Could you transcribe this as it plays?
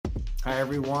Hi,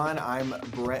 everyone. I'm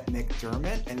Brett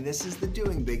McDermott, and this is the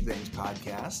Doing Big Things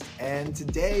podcast. And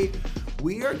today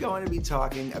we are going to be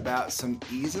talking about some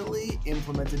easily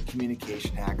implemented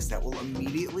communication hacks that will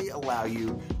immediately allow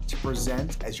you to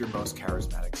present as your most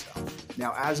charismatic self.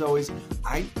 Now, as always,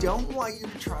 I don't want you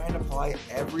to try and apply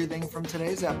everything from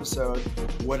today's episode.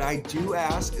 What I do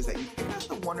ask is that you pick out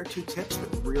the one or two tips that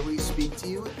really speak to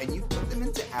you and you put them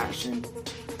into action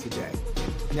today.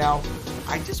 Now,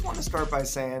 I just want to start by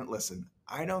saying, listen,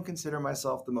 I don't consider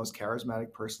myself the most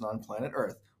charismatic person on planet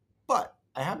Earth, but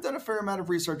I have done a fair amount of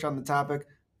research on the topic.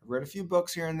 I've read a few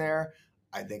books here and there.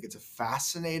 I think it's a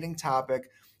fascinating topic.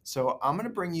 So I'm going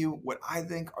to bring you what I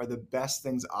think are the best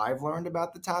things I've learned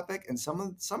about the topic. And some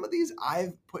of these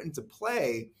I've put into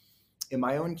play in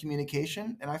my own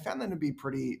communication, and I found them to be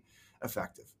pretty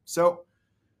effective. So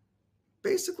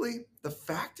basically, the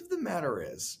fact of the matter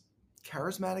is,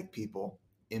 charismatic people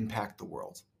impact the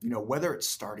world. Whether it's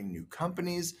starting new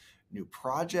companies, new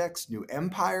projects, new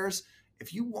empires,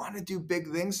 if you want to do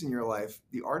big things in your life,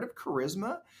 the art of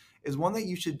charisma is one that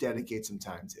you should dedicate some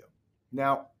time to.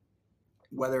 Now,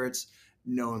 whether it's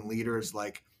known leaders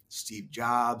like Steve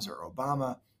Jobs or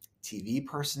Obama, TV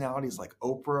personalities like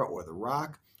Oprah or The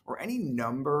Rock, or any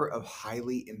number of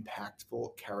highly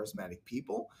impactful, charismatic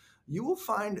people, you will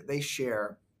find they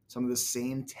share some of the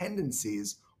same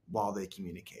tendencies while they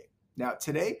communicate. Now,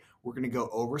 today, we're going to go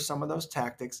over some of those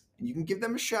tactics, and you can give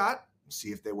them a shot and see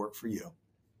if they work for you.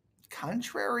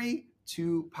 Contrary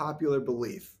to popular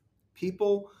belief,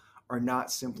 people are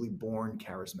not simply born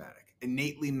charismatic,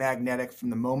 innately magnetic from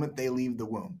the moment they leave the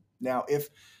womb. Now, if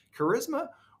charisma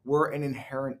were an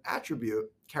inherent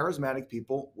attribute, charismatic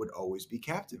people would always be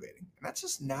captivating. And that's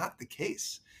just not the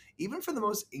case. Even for the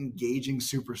most engaging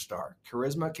superstar,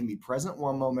 charisma can be present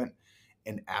one moment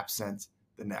and absent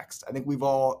the next. I think we've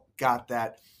all got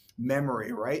that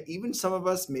memory, right? Even some of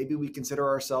us, maybe we consider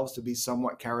ourselves to be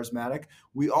somewhat charismatic.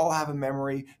 We all have a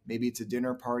memory, maybe it's a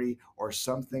dinner party or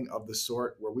something of the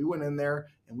sort where we went in there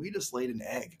and we just laid an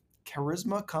egg.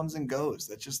 Charisma comes and goes.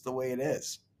 That's just the way it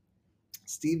is.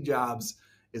 Steve Jobs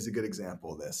is a good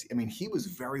example of this. I mean, he was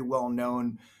very well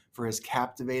known for his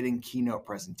captivating keynote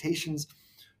presentations,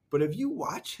 but if you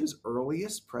watch his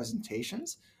earliest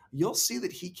presentations, you'll see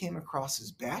that he came across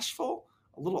as bashful,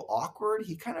 a little awkward.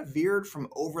 He kind of veered from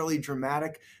overly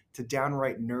dramatic to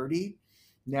downright nerdy.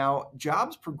 Now,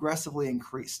 Jobs progressively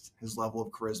increased his level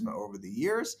of charisma over the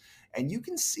years, and you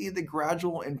can see the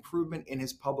gradual improvement in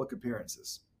his public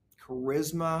appearances.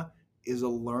 Charisma is a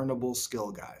learnable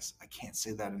skill, guys. I can't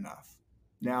say that enough.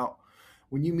 Now,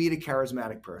 when you meet a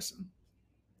charismatic person,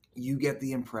 you get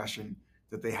the impression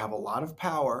that they have a lot of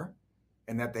power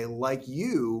and that they like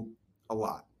you a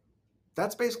lot.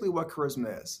 That's basically what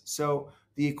charisma is. So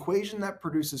the equation that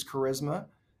produces charisma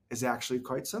is actually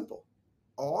quite simple.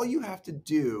 All you have to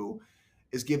do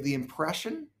is give the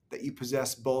impression that you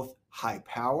possess both high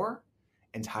power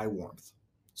and high warmth.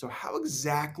 So how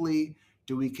exactly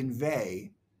do we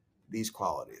convey these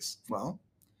qualities? Well,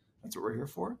 that's what we're here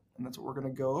for, and that's what we're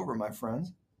going to go over, my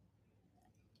friends.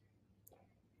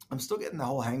 I'm still getting the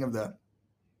whole hang of the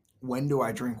when do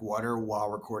I drink water while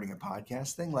recording a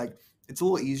podcast thing. Like, it's a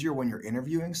little easier when you're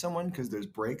interviewing someone because there's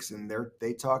breaks and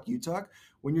they talk, you talk.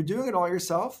 When you're doing it all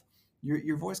yourself,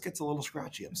 your voice gets a little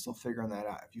scratchy. I'm still figuring that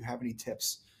out. If you have any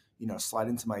tips, slide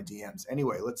into my DMs.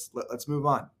 Anyway, let's move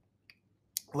on.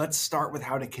 Let's start with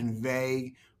how to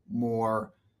convey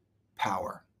more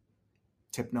power.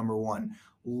 Tip number 1,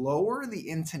 lower the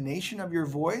intonation of your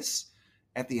voice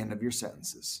at the end of your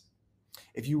sentences.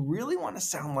 If you really want to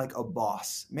sound like a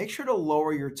boss, make sure to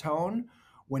lower your tone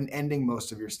when ending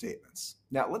most of your statements.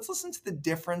 Now, let's listen to the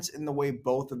difference in the way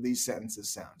both of these sentences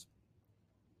sound.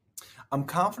 I'm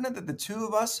confident that the two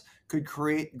of us could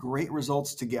create great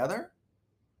results together.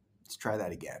 Let's try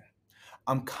that again.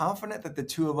 I'm confident that the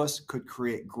two of us could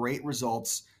create great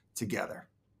results together.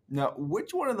 Now,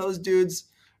 which one of those dudes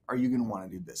are you going to want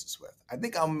to do business with? I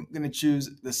think I'm going to choose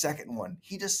the second one.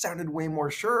 He just sounded way more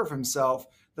sure of himself.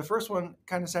 The first one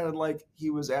kind of sounded like he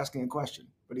was asking a question,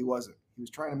 but he wasn't. He was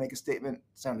trying to make a statement.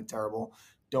 It sounded terrible.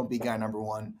 Don't be guy number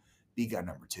 1, be guy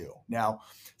number 2. Now,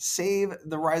 save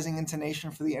the rising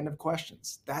intonation for the end of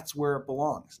questions. That's where it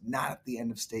belongs, not at the end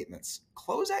of statements.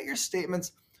 Close out your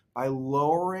statements by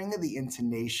lowering the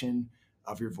intonation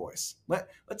of your voice.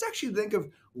 Let's actually think of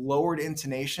lowered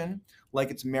intonation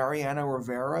like it's Mariano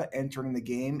Rivera entering the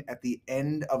game at the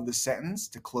end of the sentence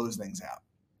to close things out.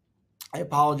 I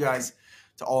apologize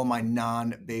to all my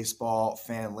non-baseball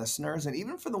fan listeners, and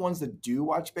even for the ones that do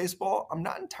watch baseball, I'm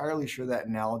not entirely sure that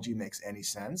analogy makes any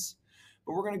sense,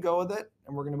 but we're going to go with it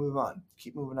and we're going to move on.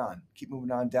 Keep moving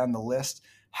on down the list.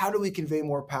 How do we convey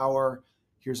more power?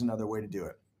 Here's another way to do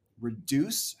it.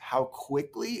 Reduce how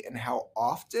quickly and how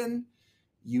often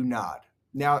you nod.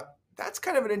 Now, that's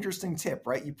kind of an interesting tip,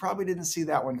 right? You probably didn't see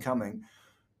that one coming,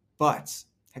 but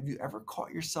have you ever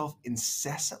caught yourself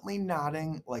incessantly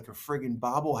nodding like a friggin'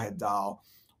 bobblehead doll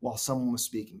while someone was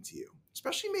speaking to you?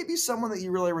 Especially maybe someone that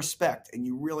you really respect and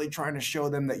you're really trying to show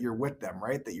them that you're with them,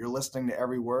 right? That you're listening to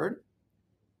every word.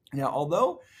 Now,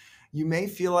 although you may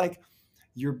feel like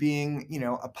you're being,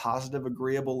 a positive,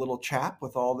 agreeable little chap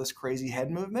with all this crazy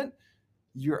head movement,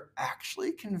 you're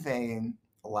actually conveying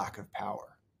a lack of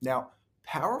power. Now,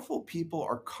 powerful people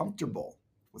are comfortable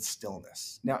with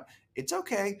stillness. Now, it's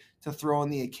okay to throw in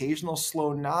the occasional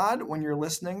slow nod when you're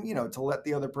listening, to let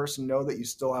the other person know that you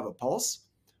still have a pulse.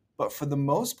 But for the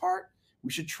most part,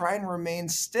 we should try and remain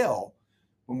still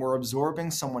when we're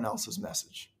absorbing someone else's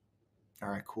message. All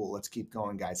right, cool. Let's keep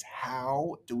going, guys.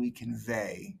 How do we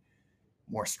convey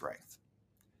more strength?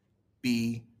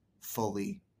 Be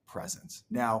fully present.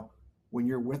 Now, when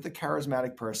you're with a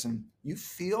charismatic person, you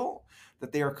feel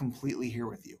that they are completely here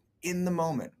with you in the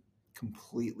moment,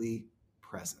 completely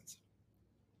present.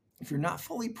 If you're not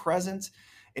fully present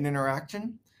in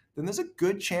interaction, then there's a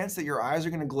good chance that your eyes are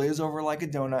going to glaze over like a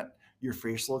donut. Your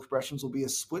facial expressions will be a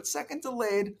split second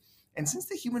delayed. And since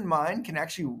the human mind can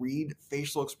actually read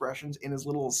facial expressions in as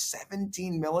little as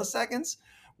 17 milliseconds,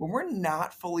 when we're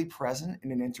not fully present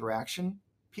in an interaction,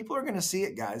 people are going to see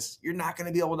it, guys. You're not going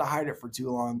to be able to hide it for too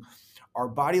long. Our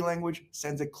body language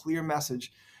sends a clear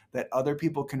message that other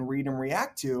people can read and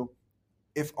react to,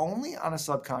 if only on a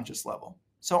subconscious level.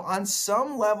 So on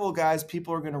some level, guys,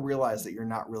 people are going to realize that you're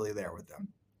not really there with them.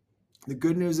 The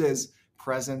good news is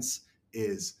presence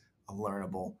is a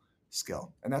learnable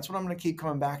skill. And that's what I'm going to keep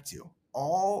coming back to.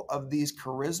 All of these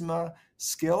charisma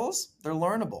skills, they're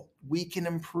learnable. We can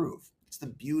improve. It's the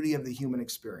beauty of the human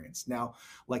experience. Now,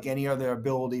 like any other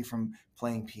ability from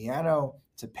playing piano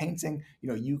to painting,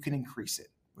 you can increase it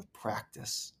with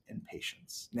practice and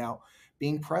patience. Now,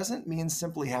 being present means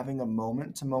simply having a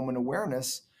moment-to-moment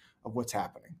awareness of what's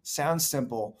happening. Sounds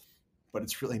simple, but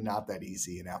it's really not that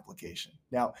easy in application.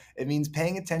 Now, it means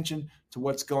paying attention to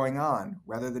what's going on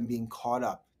rather than being caught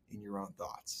up in your own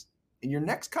thoughts. In your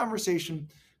next conversation,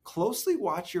 closely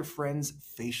watch your friends'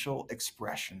 facial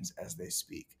expressions as they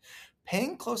speak.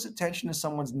 Paying close attention to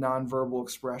someone's nonverbal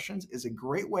expressions is a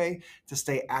great way to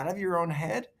stay out of your own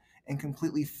head and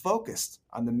completely focused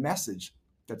on the message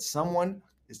that someone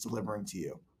is delivering to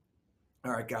you.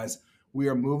 All right, guys, we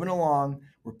are moving along.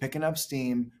 We're picking up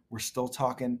steam. We're still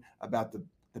talking about the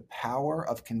power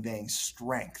of conveying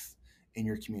strength in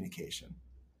your communication.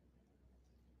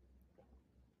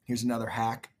 Here's another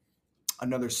hack,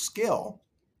 another skill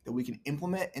that we can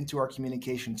implement into our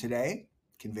communication today,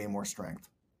 convey more strength.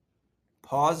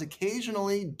 Pause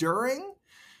occasionally during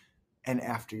and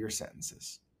after your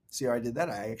sentences. See how I did that?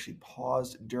 I actually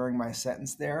paused during my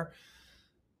sentence there.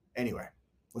 Anyway,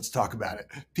 let's talk about it.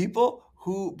 People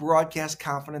who broadcast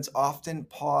confidence often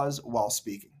pause while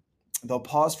speaking. They'll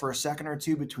pause for a second or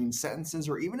two between sentences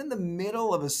or even in the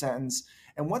middle of a sentence.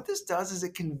 And what this does is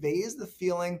it conveys the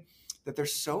feeling that they're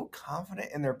so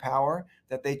confident in their power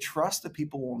that they trust that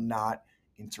people will not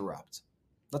interrupt.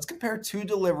 Let's compare two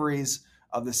deliveries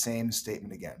of the same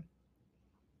statement again.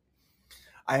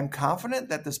 I am confident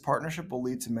that this partnership will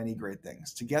lead to many great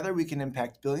things. Together, we can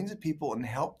impact billions of people and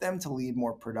help them to lead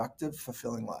more productive,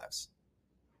 fulfilling lives.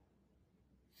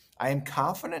 I am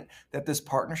confident that this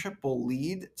partnership will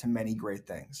lead to many great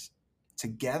things.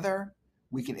 Together,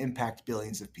 we can impact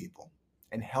billions of people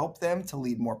and help them to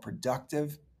lead more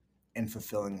productive and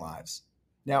fulfilling lives.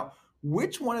 Now,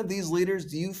 which one of these leaders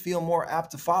do you feel more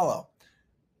apt to follow?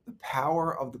 The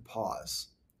power of the pause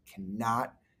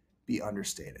cannot be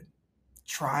understated.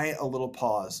 Try a little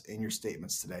pause in your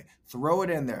statements today. Throw it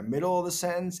in there, middle of the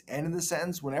sentence, end of the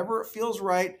sentence, whenever it feels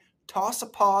right, toss a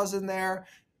pause in there.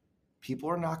 People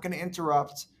are not going to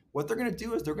interrupt. What they're going to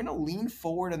do is they're going to lean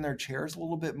forward in their chairs a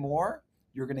little bit more.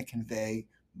 You're going to convey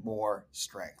more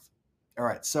strength. All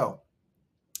right, so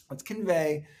let's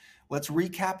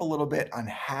recap a little bit on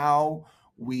how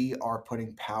we are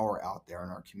putting power out there in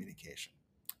our communication.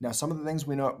 Now, some of the things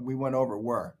we went over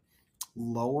were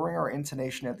lowering our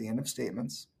intonation at the end of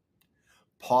statements,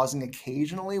 pausing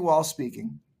occasionally while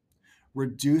speaking,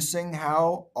 reducing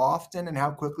how often and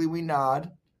how quickly we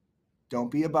nod.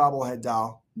 Don't be a bobblehead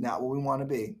doll, not what we want to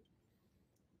be,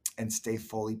 and stay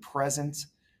fully present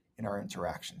in our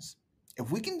interactions.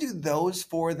 If we can do those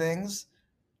four things,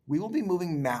 we will be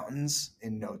moving mountains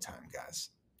in no time, guys.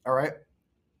 All right?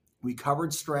 We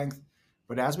covered strength,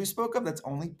 but as we spoke of, that's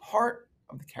only part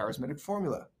of the charismatic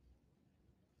formula.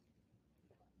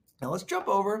 Now let's jump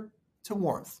over to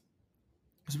warmth,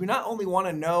 because we not only want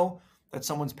to know that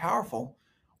someone's powerful,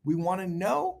 we want to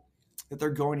know that they're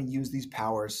going to use these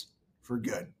powers for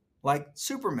good. Like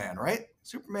Superman, right?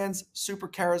 Superman's super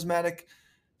charismatic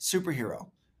superhero.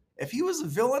 If he was a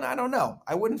villain, I don't know.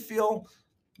 I wouldn't feel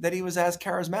that he was as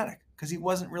charismatic because he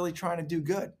wasn't really trying to do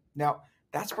good. Now,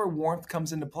 that's where warmth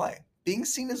comes into play. Being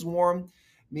seen as warm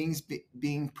means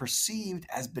being perceived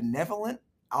as benevolent,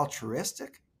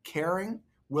 altruistic, caring,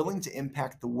 willing to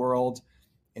impact the world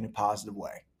in a positive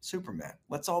way. Superman.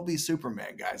 Let's all be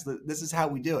Superman, guys. This is how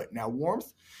we do it. Now,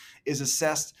 warmth is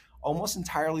assessed almost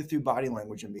entirely through body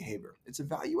language and behavior. It's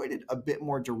evaluated a bit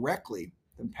more directly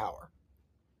than power.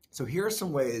 So here are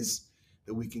some ways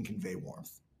that we can convey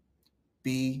warmth.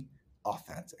 Be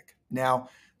authentic. Now,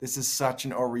 this is such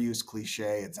an overused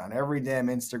cliche. It's on every damn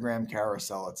Instagram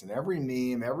carousel. It's in every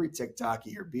meme, every TikTok.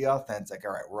 You hear be authentic.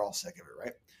 All right, we're all sick of it,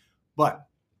 right? But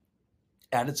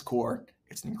at its core,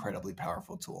 it's an incredibly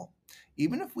powerful tool.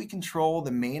 Even if we control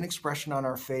the main expression on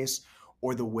our face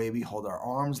or the way we hold our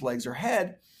arms, legs, or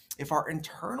head, if our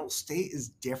internal state is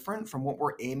different from what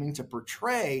we're aiming to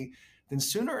portray, then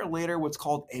sooner or later what's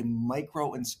called a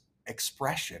micro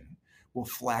expression will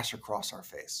flash across our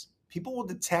face. People will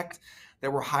detect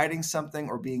that we're hiding something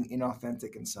or being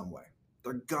inauthentic in some way.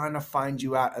 They're gonna find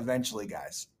you out eventually,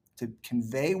 guys. To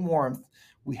convey warmth,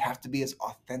 we have to be as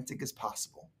authentic as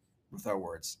possible with our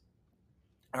words.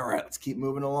 All right, let's keep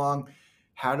moving along.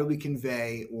 How do we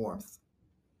convey warmth?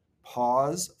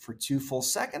 Pause for 2 full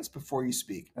seconds before you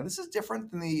speak. Now, this is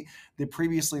different than the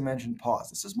previously mentioned pause.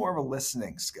 This is more of a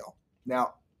listening skill.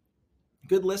 Now,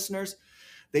 good listeners,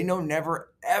 they know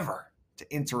never, ever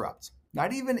to interrupt.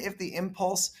 Not even if the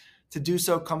impulse to do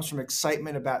so comes from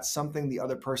excitement about something the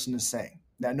other person is saying.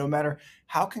 Now, no matter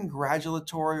how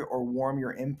congratulatory or warm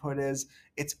your input is,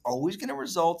 it's always going to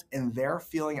result in their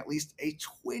feeling at least a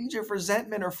twinge of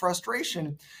resentment or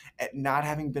frustration at not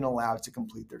having been allowed to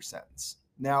complete their sentence.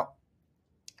 Now,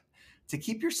 to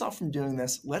keep yourself from doing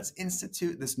this, let's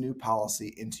institute this new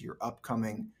policy into your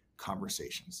upcoming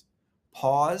conversations.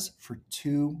 Pause for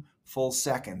 2 full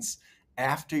seconds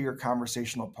after your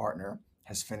conversational partner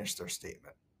has finished their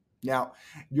statement. Now,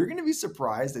 you're going to be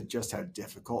surprised at just how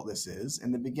difficult this is.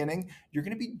 In the beginning, you're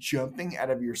going to be jumping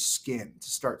out of your skin to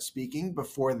start speaking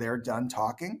before they're done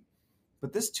talking.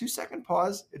 But this 2-second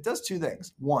pause, it does 2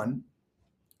 things. One,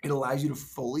 it allows you to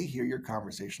fully hear your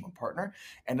conversational partner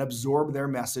and absorb their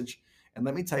message. And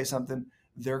let me tell you something,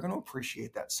 they're going to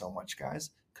appreciate that so much, guys,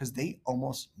 because they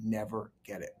almost never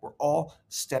get it. We're all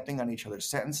stepping on each other's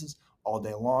sentences all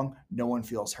day long. No one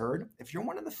feels heard. If you're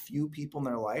one of the few people in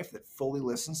their life that fully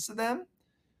listens to them,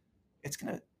 it's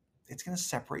gonna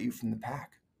separate you from the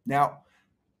pack. Now,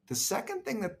 the second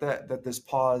thing that this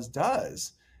pause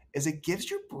does is it gives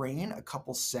your brain a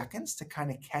couple seconds to kind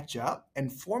of catch up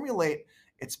and formulate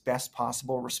its best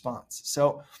possible response.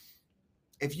 So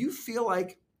if you feel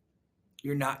like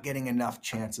you're not getting enough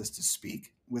chances to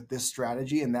speak with this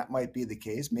strategy, and that might be the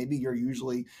case. Maybe you're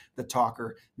usually the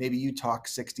talker. Maybe you talk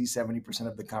 60, 70%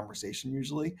 of the conversation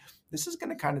usually. This is going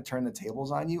to kind of turn the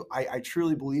tables on you. I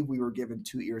truly believe we were given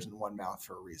 2 ears and 1 mouth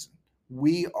for a reason.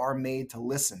 We are made to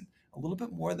listen a little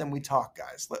bit more than we talk,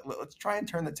 guys. Let's try and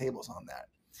turn the tables on that.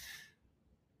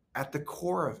 At the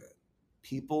core of it,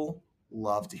 people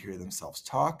love to hear themselves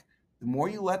talk. The more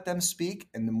you let them speak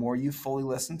and the more you fully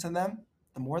listen to them,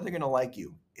 the more they're going to like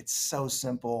you. It's so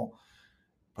simple,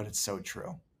 but it's so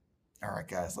true. All right,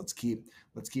 guys, let's keep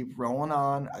rolling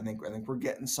on. I think we're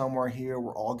getting somewhere here.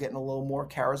 We're all getting a little more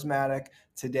charismatic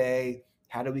today.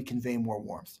 How do we convey more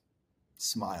warmth?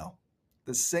 Smile.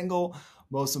 The single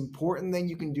most important thing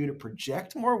you can do to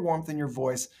project more warmth in your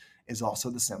voice is also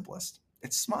the simplest.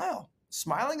 It's smile.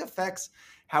 Smiling affects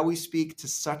how we speak to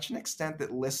such an extent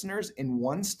that listeners in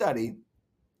one study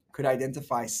could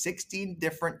identify 16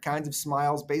 different kinds of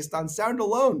smiles based on sound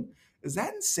alone. Is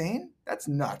that insane? That's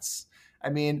nuts. I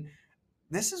mean,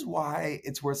 this is why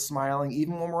it's worth smiling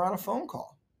even when we're on a phone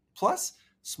call. Plus,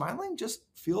 smiling just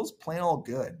feels plain old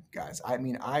good, guys. I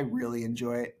mean, I really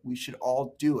enjoy it. We should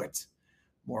all do it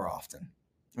more often.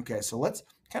 Okay, so let's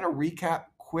kind of recap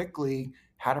quickly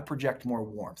how to project more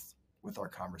warmth with our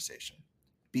conversation.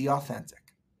 Be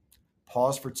authentic.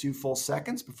 Pause for 2 full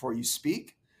seconds before you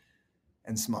speak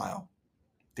and smile.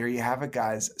 There you have it,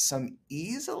 guys. Some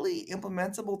easily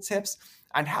implementable tips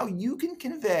on how you can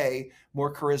convey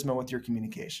more charisma with your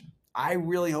communication. I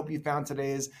really hope you found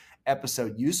today's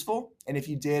episode useful. And if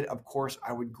you did, of course,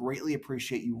 I would greatly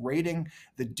appreciate you rating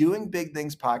the Doing Big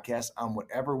Things podcast on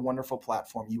whatever wonderful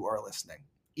platform you are listening.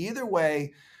 Either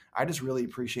way, I just really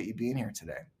appreciate you being here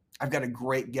today. I've got a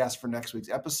great guest for next week's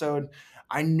episode.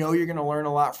 I know you're going to learn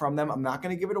a lot from them. I'm not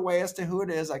going to give it away as to who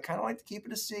it is. I kind of like to keep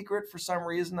it a secret for some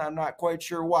reason. I'm not quite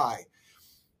sure why.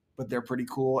 but they're pretty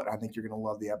cool, and I think you're going to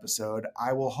love the episode.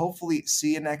 I will hopefully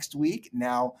see you next week.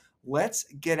 Now, let's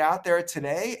get out there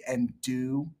today and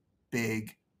do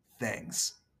big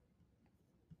things.